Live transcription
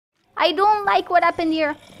I don't like what happened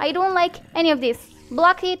here. I don't like any of this.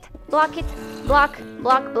 Block it, block it, block,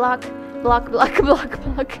 block, block, block, block, block,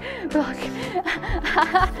 block, block.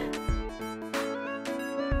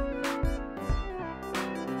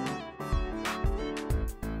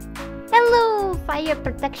 Hello, fire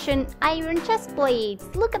protection iron chest plates.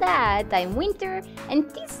 Look at that. I'm Winter, and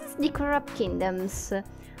this is the Korrupt Kingdoms.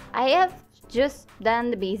 I have just done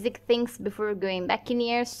the basic things before going back in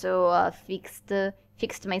here, so fixed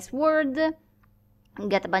my sword,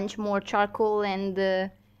 got a bunch more charcoal and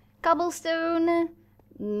cobblestone,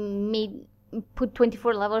 put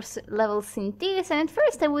 24 levels in this, and at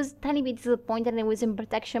first I was a tiny bit disappointed I was in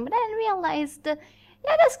protection, but then realized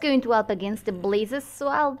yeah, that's going to help against the blazes, so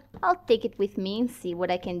I'll take it with me and see what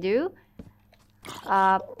I can do.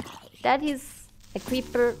 That is a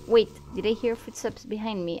creeper. Wait, did I hear footsteps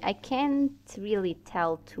behind me? I can't really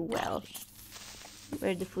tell too well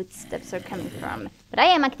where the footsteps are coming from. But I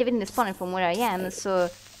am activating the spawner from where I am, so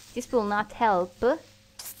this will not help. Do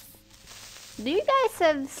you guys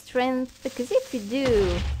have strength? Because if you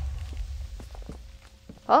do...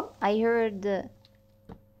 Oh, I heard a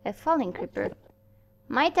falling creeper.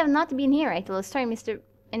 Might have not been here. I told sorry, Mr.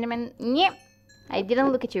 Enderman. Yep, I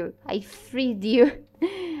didn't look at you. I freed you.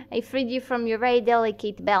 I freed you from your very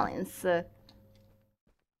delicate balance.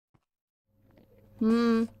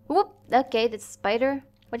 Whoop. Okay, that's a spider.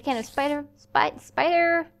 What kind of spider?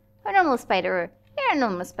 Spider? A normal spider. Yeah, a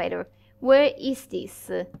normal spider. Where is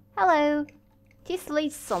this? Hello. This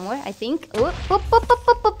leads somewhere, I think. Whoop, whoop, whoop, whoop,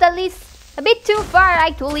 whoop, whoop. That leads a bit too far,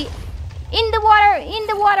 actually. In the water! In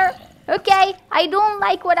the water! Okay, I don't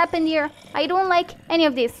like what happened here. I don't like any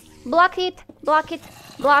of this. Block it, block it,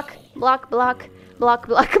 block, block, block, block,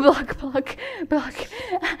 block, block, block, block.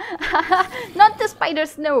 Not the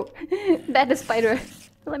spiders, no. That is spider.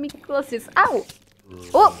 Let me close this. Ow!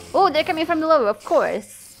 Oh, oh, they're coming from below, of course.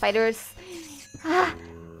 Spiders.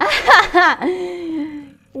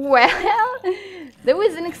 Well, that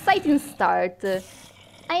was an exciting start.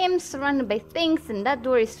 I am surrounded by things and that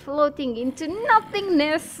door is floating into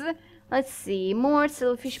nothingness. Let's see, more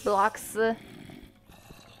silverfish blocks.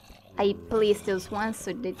 I placed those ones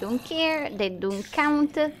so they don't care, they don't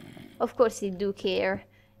count. Of course they do care.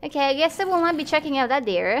 Okay, I guess I will not be checking out that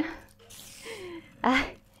there.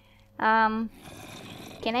 Can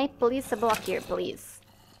I place a block here, please?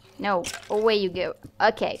 No, away you go.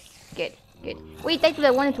 Okay, good, good. Wait, actually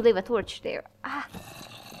I wanted to leave a torch there.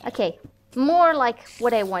 Okay, more like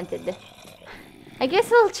what I wanted. I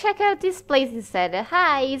guess I'll check out this place instead.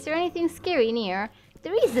 Hi, is there anything scary in here?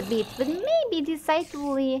 There is a bit, but maybe this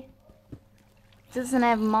actually doesn't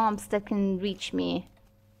have mobs that can reach me.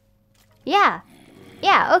 Yeah,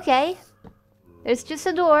 okay. There's just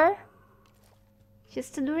a door.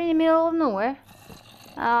 Just a door in the middle of nowhere.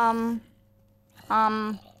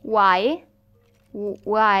 Why?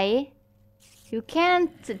 Why? You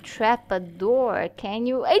can't trap a door, can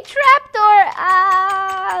you? A trapdoor!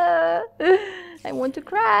 Ah! I want to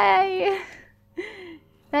cry.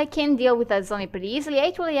 I can deal with that zombie pretty easily. I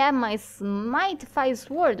actually have my Smite 5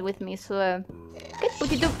 sword with me, so could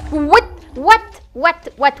put it to... What?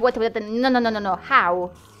 No.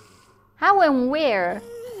 How? How and where?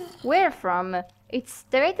 Where from? It's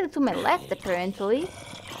directed to my left, apparently.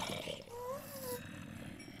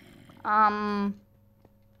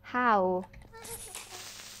 How?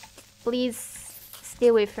 Please stay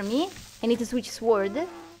away from me. I need to switch sword.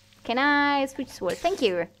 Can I switch sword? Thank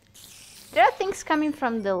you. There are things coming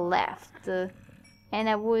from the left. And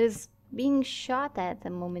I was being shot at a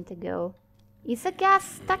moment ago. Is a gas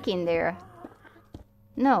stuck in there?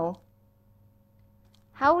 No.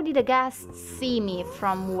 How did the gas see me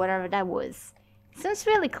from whatever that was? It sounds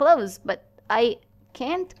really close, but I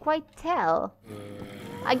can't quite tell.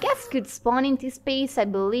 I guess could spawn into space, I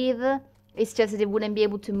believe. It's just that it wouldn't be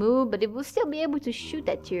able to move, but it will still be able to shoot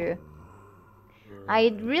at you.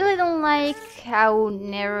 I really don't like how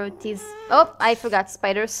narrow it is. Oh, I forgot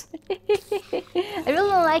spiders. I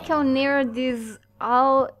really don't like how narrow these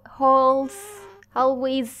hallways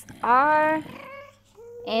are.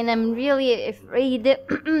 And I'm really afraid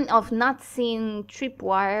of not seeing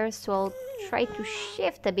tripwires, so I'll try to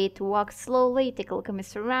shift a bit, walk slowly, take a look at my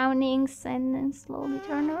surroundings, and then slowly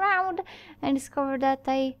turn around and discover that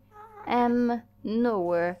I am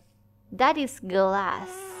nowhere. That is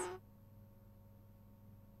glass.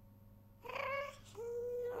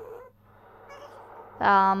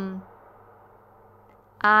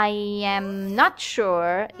 I am not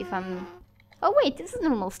sure if I'm... Oh wait, this is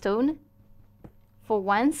normal stone. For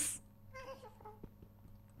once.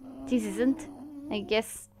 This isn't. I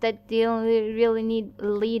guess that they don't really need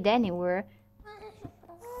lead anywhere.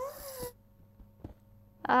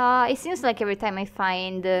 It seems like every time I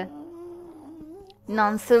find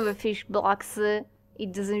non-silverfish blocks,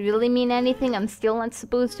 it doesn't really mean anything. I'm still not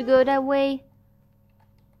supposed to go that way.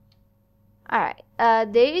 Alright,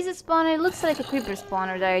 there is a spawner. It looks like a creeper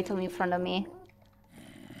spawner directly in front of me.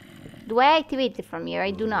 Do I activate it from here?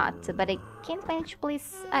 I do not, but I can't find which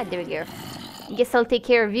place. Ah, there we go. Guess I'll take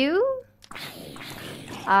care of you.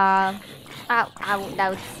 Ow,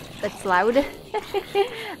 that's loud.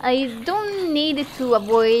 I don't need to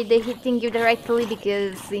avoid hitting you directly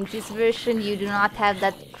because in this version you do not have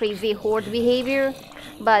that crazy horde behavior.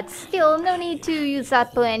 But still, no need to use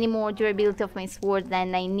up any more durability of my sword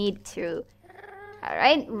than I need to.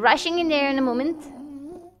 Alright, rushing in there in a moment.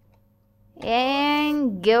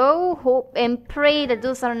 And go, hope and pray that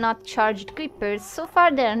those are not charged creepers. So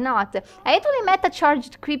far they're not. I actually met a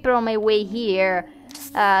charged creeper on my way here.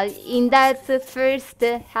 In that first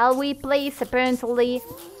hallway place, apparently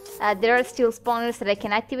there are still spawners that I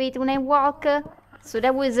can activate when I walk. So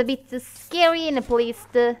that was a bit scary, and I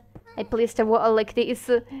placed a wall like this,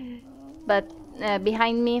 but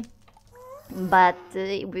behind me. But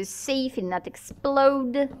it was safe and not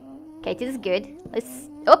explode. Okay, this is good. Let's...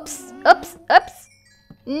 Oops!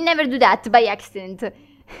 Never do that by accident.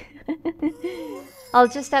 I'll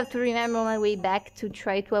just have to remember on my way back to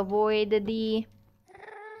try to avoid the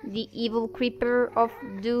evil creeper of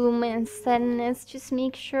doom and sadness. Just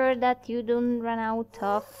make sure that you don't run out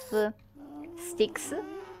of sticks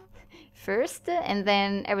first, and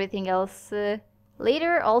then everything else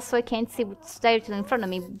later. Also, I can't see what's directly in front of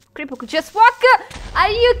me. Creeper could just walk!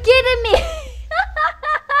 Are you kidding me?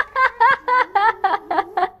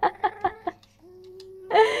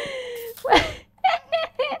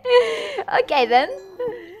 Okay then.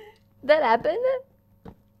 That happened.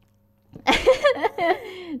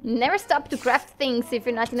 Never stop to craft things if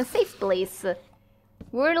you're not in a safe place.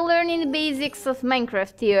 We're learning the basics of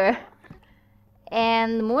Minecraft here.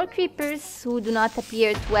 And more creepers who do not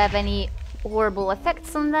appear to have any horrible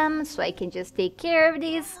effects on them, so I can just take care of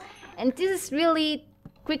this. And this is really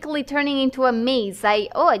quickly turning into a maze. I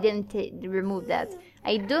didn't remove that.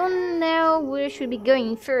 I don't know where I should be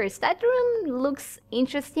going first. That room looks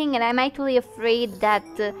interesting, and I'm actually afraid that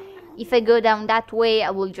if I go down that way, I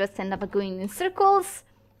will just end up going in circles.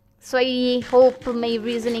 So I hope my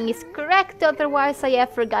reasoning is correct. Otherwise, I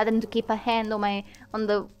have forgotten to keep a hand on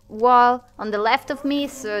the wall on the left of me.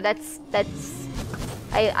 So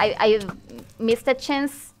I missed that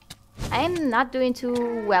chance. I'm not doing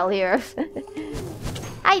too well here.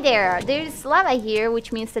 Hi there. There's lava here,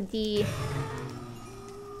 which means that the...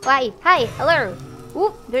 Hi, hello.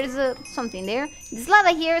 Ooh, there's something there. There's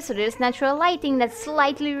lava here, so there's natural lighting that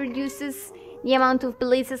slightly reduces the amount of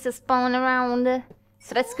blazes that spawn around.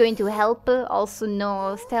 So that's going to help. Also,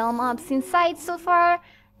 no stealth mobs inside so far.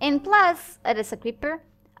 And plus, there's a creeper.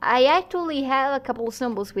 I actually have a couple of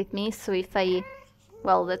snowballs with me, so if I...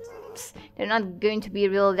 Well, they're not going to be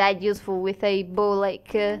really that useful with a bow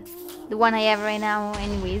like the one I have right now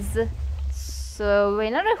anyways. So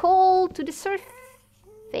another hole to the surface.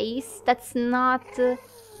 That's not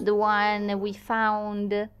the one we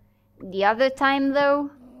found the other time though.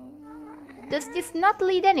 Does this not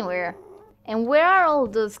lead anywhere? And where are all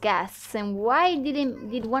those ghasts? And why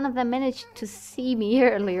did one of them manage to see me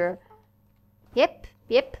earlier? Yep.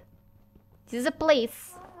 This is a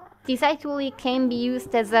place. This actually can be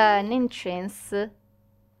used as an entrance.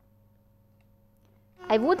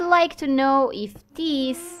 I would like to know if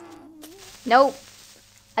this... No.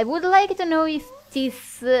 I would like to know if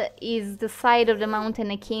this is the side of the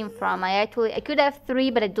mountain I came from. I could have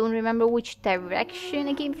 3, but I don't remember which direction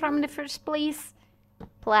I came from in the first place.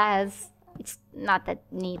 Plus, it's not that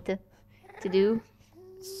neat to do.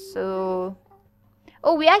 So...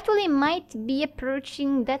 Oh, we actually might be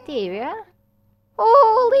approaching that area.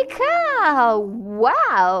 Holy cow!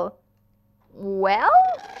 Wow! Well?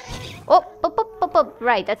 Oh,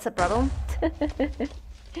 right, that's a problem.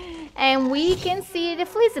 And we can see the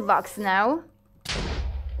fleecy box now.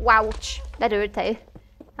 Wouch, that hurt.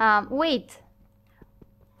 Wait.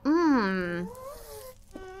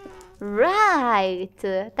 Right,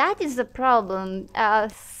 that is the problem.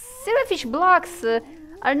 Silverfish blocks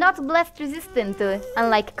are not blast resistant,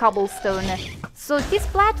 unlike cobblestone. So this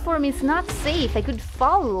platform is not safe. I could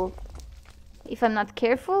fall if I'm not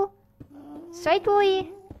careful. So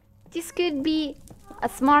actually, this could be a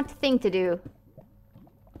smart thing to do.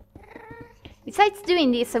 Besides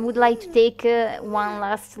doing this, I would like to take one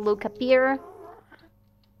last look up here.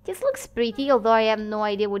 This looks pretty, although I have no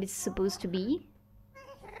idea what it's supposed to be.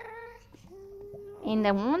 And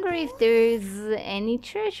I wonder if there's any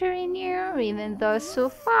treasure in here, even though so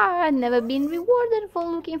far I've never been rewarded for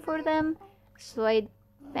looking for them. So I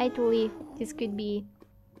Actually, this could be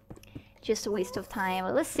just a waste of time.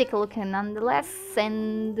 Let's take a look nonetheless,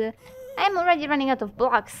 and I'm already running out of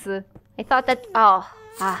blocks. I thought that...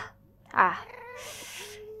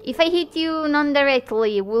 If I hit you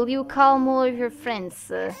non-directly, will you call more of your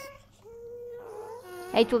friends?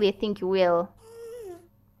 Actually, I think you will.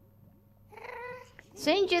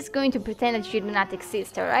 So you're just going to pretend that you do not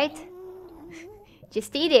exist, alright? Just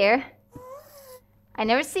stay there. I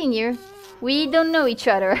never seen you. We don't know each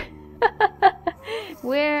other.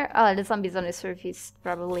 Where? Oh, the zombie's on the surface,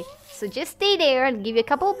 probably. So just stay there. I'll give you a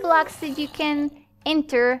couple of blocks that you can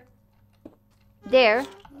enter. There.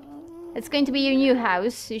 It's going to be your new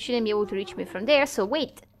house. You shouldn't be able to reach me from there. So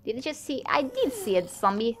wait. Did I just see? I did see a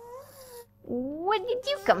zombie. Where did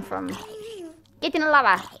you come from? Get in the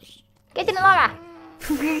lava. Get in the lava.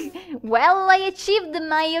 Well, I achieved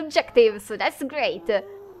my objective, so that's great. It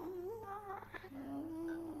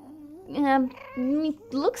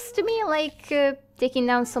looks to me like taking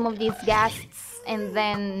down some of these ghasts and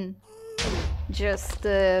then just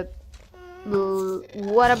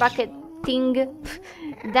water bucket thing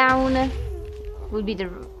down would be the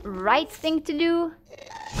right thing to do.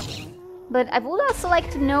 But I would also like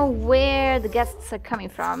to know where the guests are coming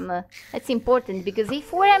from. That's important, because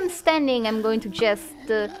if where I'm standing I'm going to just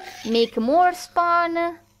make more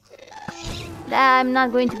spawn, I'm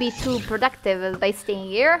not going to be too productive by staying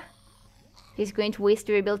here. It's going to waste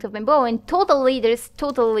the rebuild of my bow, and there's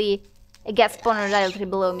totally a guest spawner directly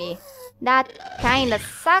below me. That kinda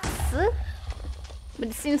sucks, but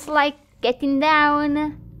it seems like getting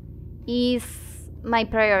down is my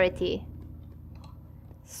priority.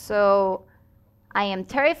 So I am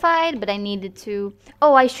terrified, but I needed to...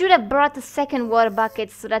 Oh, I should have brought a second water bucket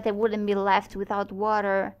so that I wouldn't be left without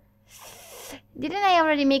water. Didn't I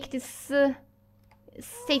already make this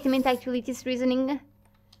statement, actually, this reasoning?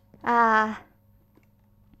 I'm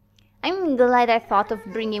glad I thought of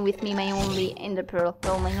bringing with me my only ender pearl.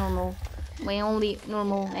 Well, my only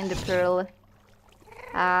normal ender pearl.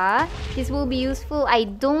 This will be useful. I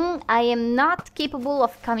am not capable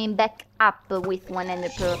of coming back up with one ender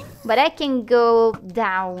pearl, but I can go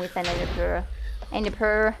down with an ender pearl. Ender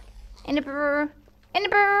pearl, ender pearl, ender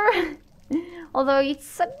pearl. Although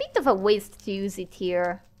it's a bit of a waste to use it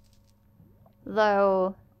here.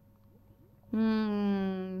 Though,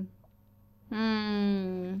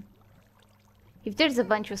 if there's a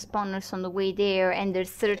bunch of spawners on the way there, and there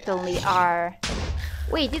certainly are.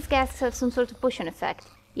 Wait, these guys have some sort of potion effect.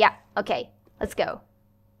 Yeah, okay, let's go.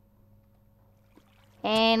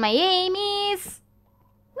 And my aim is...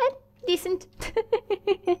 well, decent.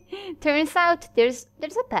 Turns out there's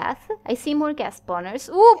a path. I see more gas spawners.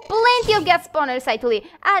 Ooh, plenty of gas spawners, actually.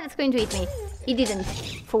 That's going to eat me. It didn't,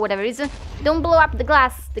 for whatever reason. Don't blow up the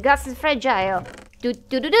glass. The glass is fragile.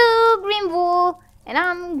 Green wool. And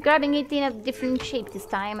I'm grabbing it in a different shape this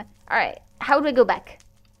time. Alright, how do I go back?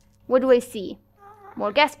 What do I see?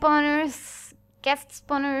 More gas spawners, guest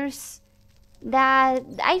spawners. That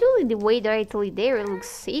actually the way directly there looks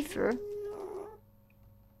safer.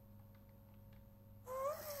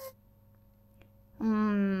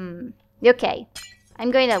 Okay,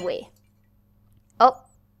 I'm going that way. Oh,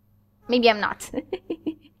 maybe I'm not.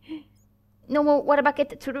 No more water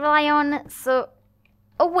bucket to rely on, so...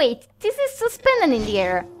 Oh wait, this is suspended in the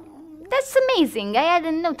air. That's amazing. I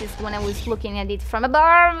hadn't noticed when I was looking at it from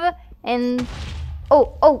above. And...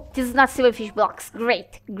 Oh, this is not silverfish blocks.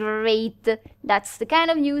 Great, great. That's the kind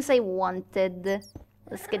of news I wanted.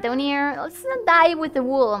 Let's get down here. Let's not die with the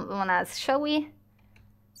wool on us, shall we?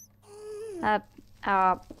 There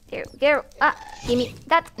we go. Give me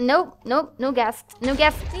that. No gas. No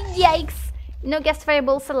gas. Yikes. No gas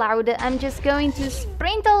fireballs allowed. I'm just going to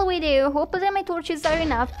sprint all the way there. Hope that my torches are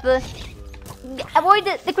enough. Avoid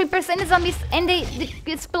the creepers and the zombies and the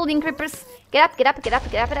exploding creepers. Get up, get up, get up,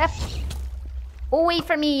 get up, get up. Away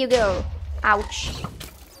from me you go. Ouch.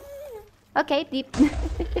 Okay, deep.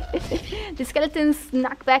 The skeleton's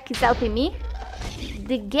knockback is helping me.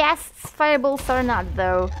 The gas fireballs are not,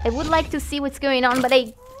 though. I would like to see what's going on, but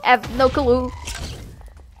I have no clue.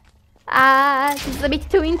 This is a bit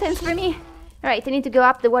too intense for me. Alright, I need to go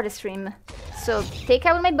up the water stream. So, take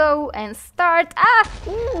out my bow and start...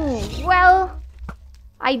 Ooh, well...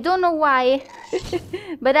 I don't know why,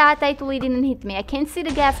 but that totally didn't hit me. I can't see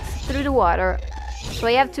the gas through the water. So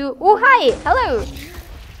I have to... Oh, hi! Hello!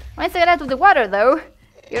 Once I get out of the water, though,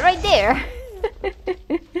 you're right there.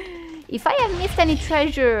 If I have missed any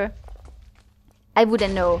treasure, I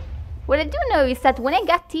wouldn't know. What I do know is that when I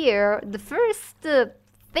got here, the first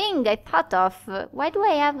thing I thought of... why do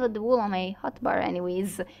I have the wool on my hotbar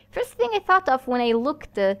anyways? First thing I thought of when I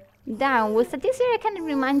looked down was that this area kind of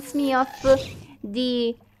reminds me of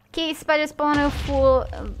the cave spider spawner full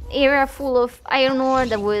area full of iron ore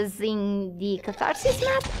that was in the Catharsis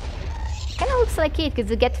map. Kinda looks like it, because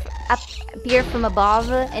you get appear from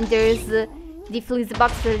above, and there's the fleece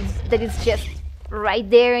box that is just right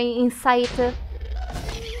there inside.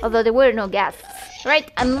 Although there were no ghasts.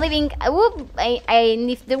 Right, I'm leaving. And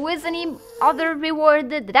if there was any other reward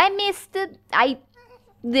that I missed, I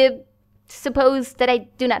suppose that I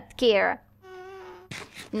do not care.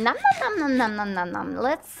 Nom nom nom nom nom nom nom.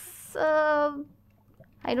 Let's.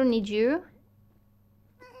 I don't need you.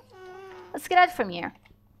 Let's get out from here.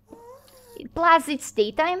 Plus, it's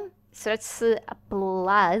daytime, so it's a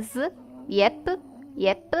plus. Yep.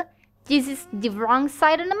 This is the wrong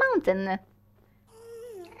side of the mountain.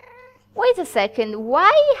 Wait a second.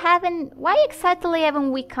 Why exactly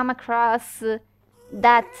haven't we come across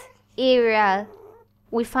that area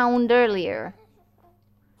we found earlier?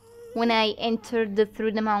 When I entered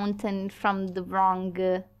through the mountain from the wrong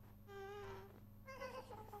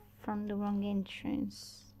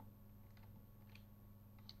entrance.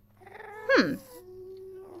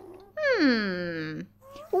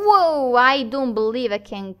 Whoa, I don't believe I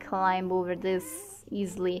can climb over this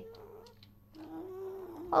easily.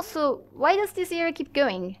 Also, why does this area keep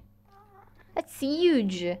going? That's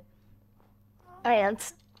huge. Alright,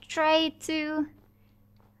 let's try to...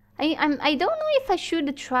 I don't know if I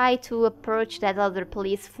should try to approach that other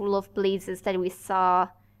place full of blazes that we saw.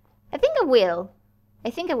 I think I will.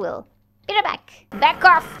 Be right back. Back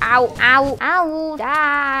off! Ow, ow, ow!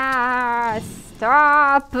 Ah,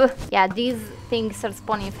 stop! Yeah, these things are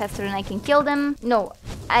spawning faster than I can kill them. No,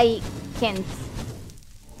 I can't.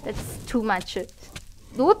 That's too much.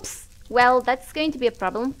 Oops! Well, that's going to be a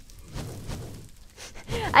problem.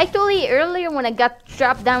 Actually, earlier when I got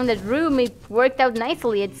dropped down that room, it worked out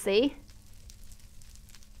nicely, I'd say.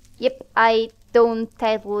 Yep, I don't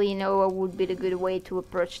totally know what would be the good way to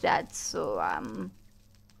approach that, so,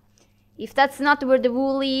 if that's not where the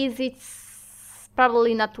wool is, it's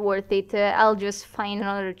probably not worth it. I'll just find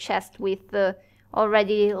another chest with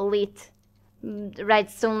already lit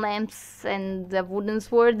redstone lamps and a wooden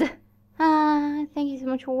sword. Thank you so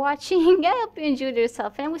much for watching. I hope you enjoyed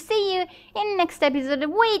yourself, and we'll see you in the next episode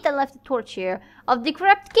of Wait, I Left the Torch here of the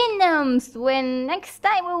Korrupt Kingdoms, when next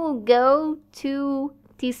time we will go to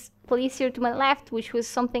this place here to my left, which was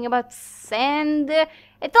something about sand.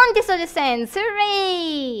 Atlantis of the Sands,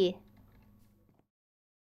 hooray!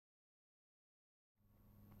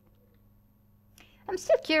 I'm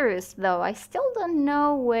still curious though, I still don't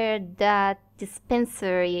know where that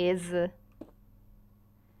dispenser is.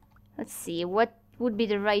 Let's see, what would be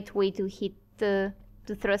the right way to hit to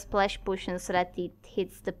throw a splash potion so that it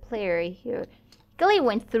hits the player here? Kelly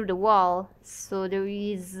went through the wall, so there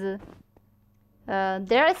is...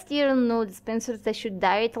 there are still no dispensers that shoot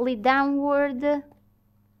directly downward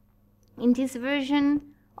in this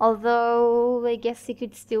version, although I guess it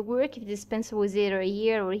could still work if the dispenser was either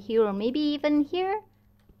here or maybe even here.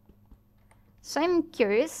 So I'm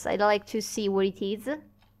curious, I'd like to see what it is.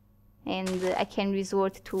 And I can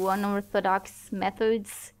resort to unorthodox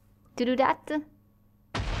methods to do that.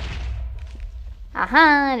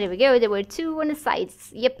 Aha, there we go, there were two on the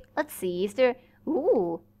sides. Yep, let's see, is there...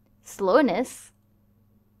 Ooh, slowness.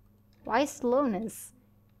 Why slowness?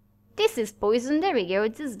 This is poison, there we go,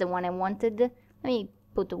 this is the one I wanted. Let me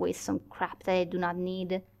put away some crap that I do not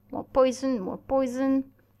need. More poison, more poison.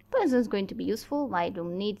 Poison is going to be useful, I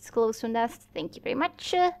don't need glowstone dust, thank you very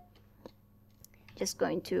much. Just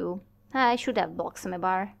going to... I should have blocks on my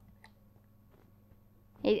bar.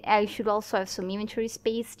 I should also have some inventory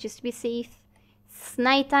space just to be safe. It's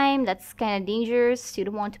nighttime, that's kind of dangerous. You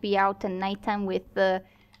don't want to be out at nighttime with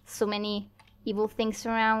so many evil things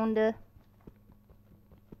around. Do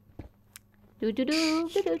do do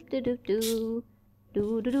do do do do do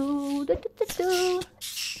do do do do do do.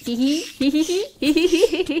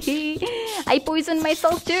 I poisoned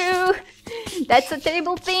myself too. That's a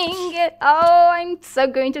terrible thing. Oh, I'm so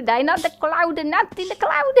going to die. Not the cloud, not in the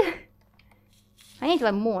cloud. I need to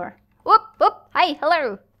have more. Whoop, whoop. Hi,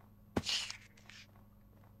 hello.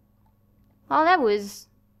 Oh, that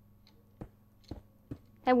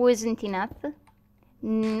wasn't enough.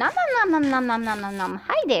 Nom nom nom nom nom nom nom nom nom.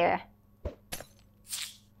 Hi there.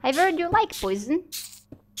 I've heard you like poison.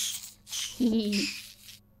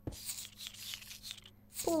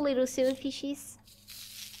 Poor little silverfishes.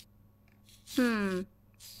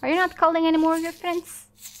 Are you not calling any more of your friends?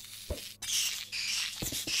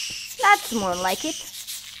 That's more like it.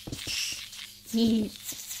 You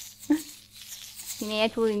may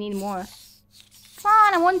actually need more. Come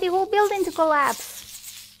on, I want the whole building to collapse.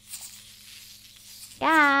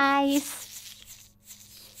 Guys.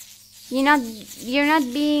 You're not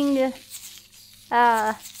being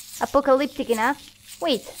apocalyptic enough.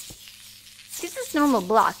 Wait. This is normal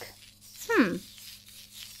block.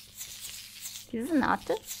 This is not.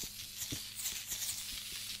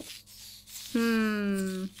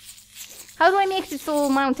 How do I make this whole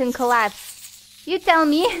mountain collapse? You tell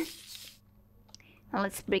me. Now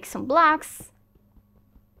let's break some blocks.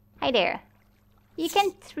 Hi there. You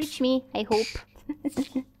can't reach me, I hope.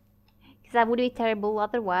 Because that would be terrible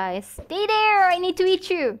otherwise. Stay there! I need to eat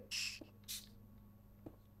you!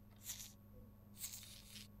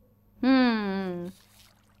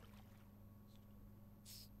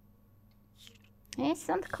 It's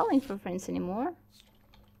not calling for friends anymore.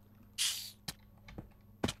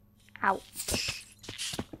 Ow.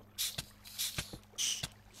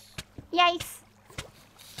 Yikes!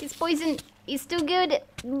 This poison is too good!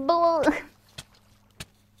 Bull!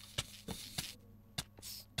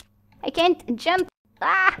 I can't jump!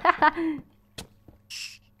 Ah!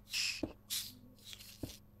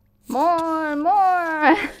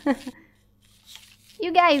 More!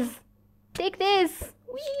 You guys! Take this!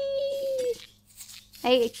 Whee!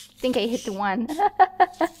 I think I hit one.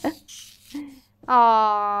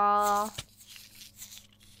 Aww.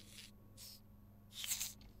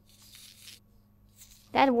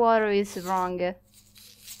 That water is wrong.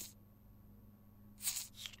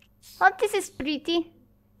 Oh, this is pretty.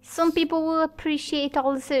 Some people will appreciate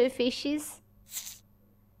all the silverfishes.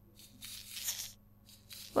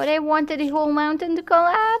 But I wanted the whole mountain to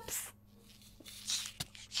collapse.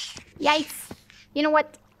 Yikes. You know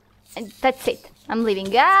what? That's it. I'm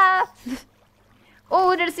leaving. Ah!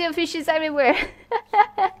 Oh, there's silverfishes everywhere.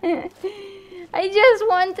 I just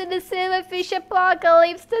wanted the silverfish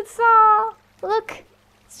apocalypse, that's all. Look,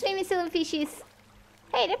 swimming silverfishes.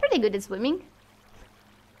 Hey, they're pretty good at swimming.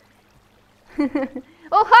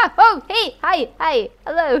 Oh, ha! Oh, hey! Hi!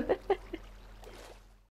 Hello!